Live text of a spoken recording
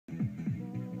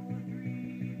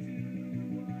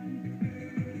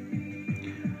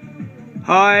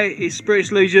Hi, it's British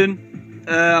Legion.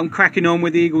 I'm cracking on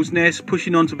with the Eagle's Nest,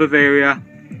 pushing on to Bavaria.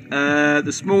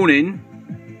 This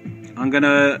morning I'm going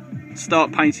to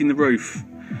start painting the roof.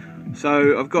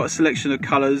 So I've got a selection of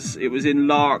colours. It was in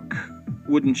lark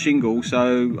wooden shingle,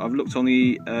 so I've looked on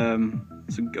the,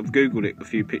 I've googled it, a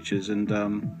few pictures, and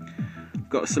I've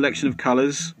got a selection of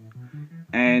colours.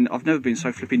 And I've never been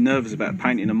so flipping nervous about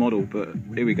painting a model, but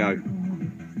here we go.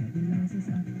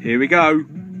 Here we go.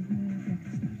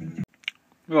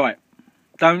 Right,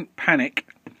 don't panic,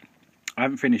 I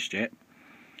haven't finished yet,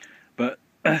 but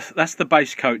that's the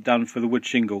base coat done for the wood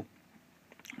shingle.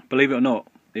 Believe it or not,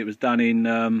 it was done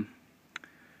in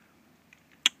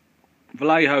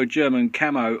Vallejo German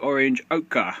camo orange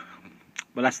ochre,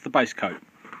 but that's the base coat.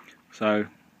 So,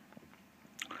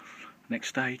 next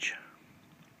stage.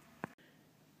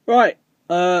 Right,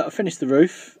 I finished the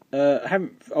roof. I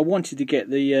wanted to get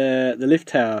the lift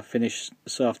tower finished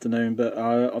this afternoon, but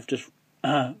I've just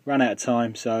ran out of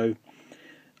time, so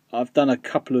I've done a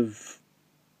couple of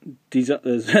there's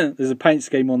a paint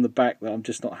scheme on the back that I'm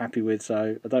just not happy with,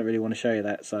 so I don't really want to show you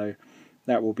that, so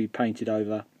that will be painted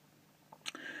over.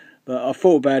 But I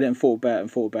thought about it and thought about it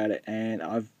and thought about it, and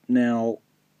I've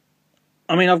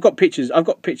got pictures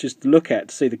to look at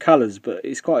to see the colours, but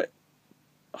it's quite,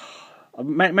 I've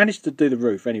managed to do the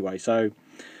roof anyway. So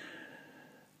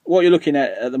what you're looking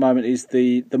at the moment is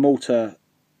the mortar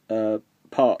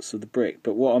parts of the brick,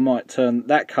 but what I might turn,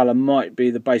 that colour might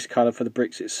be the base colour for the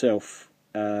bricks itself,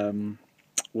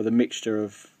 with a mixture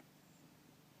of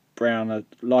brown,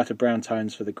 lighter brown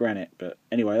tones for the granite. But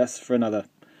anyway, that's for another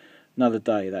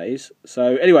day, that is.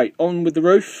 So anyway, on with the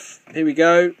roof. Here we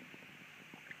go.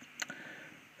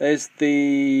 There's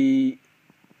the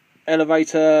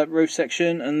elevator roof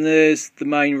section, and there's the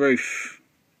main roof.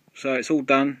 So it's all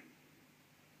done.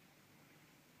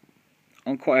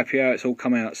 I'm quite happy how it's all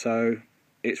come out. So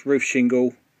it's roof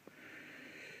shingle.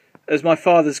 As my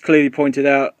father's clearly pointed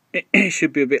out, it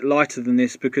should be a bit lighter than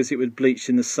this because it was bleached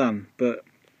in the sun, but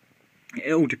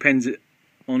it all depends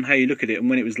on how you look at it and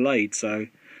when it was laid. So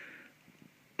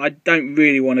I don't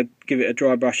really want to give it a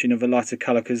dry brushing of a lighter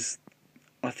colour because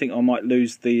I think I might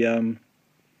lose the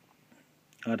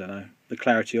I don't know, the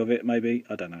clarity of it, maybe.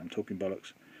 I don't know, I'm talking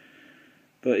bollocks.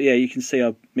 But yeah, you can see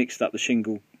I've mixed up the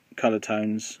shingle colour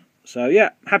tones. So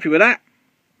yeah, happy with that.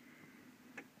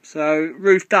 So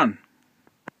roof done,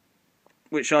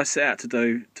 which I set out to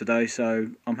do today,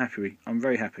 so I'm happy. I'm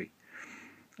very happy.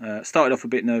 Started off a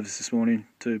bit nervous this morning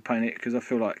to paint it because I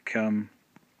feel like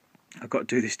I've got to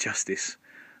do this justice.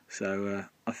 So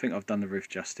I think I've done the roof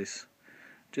justice.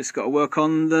 Just got to work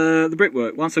on the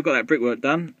brickwork. Once I've got that brickwork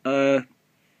done,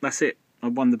 that's it.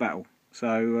 I've won the battle.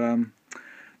 So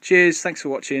cheers, thanks for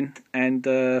watching, and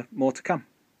more to come.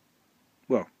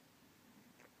 Well,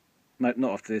 not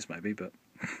after this maybe, but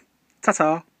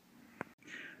ta-ta.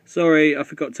 Sorry, I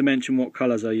forgot to mention what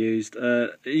colours I used.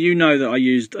 You know that I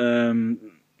used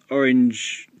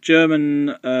orange,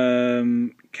 German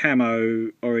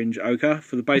camo orange ochre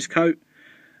for the base coat,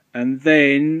 and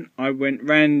then I went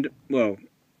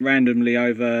randomly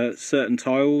over certain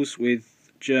tiles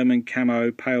with German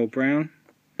camo pale brown,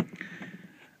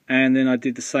 and then I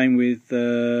did the same with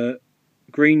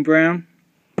green brown.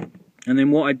 And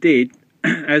then what I did,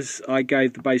 as I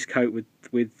gave the base coat with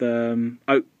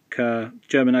ochre,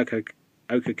 German ochre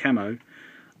camo,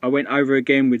 I went over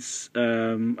again with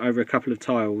over a couple of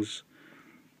tiles,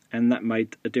 and that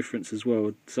made a difference as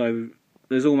well. So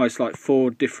there's almost like 4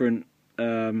 different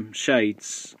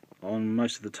shades on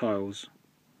most of the tiles.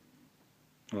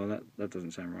 Well, that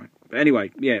doesn't sound right, but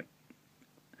anyway, yeah.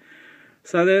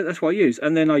 So that's what I use,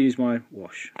 and then I use my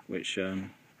wash, which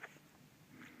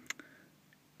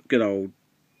good old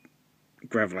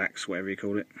Gravlax, whatever you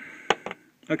call it.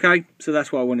 Okay, so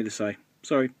that's what I wanted to say.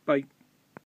 Sorry, bye.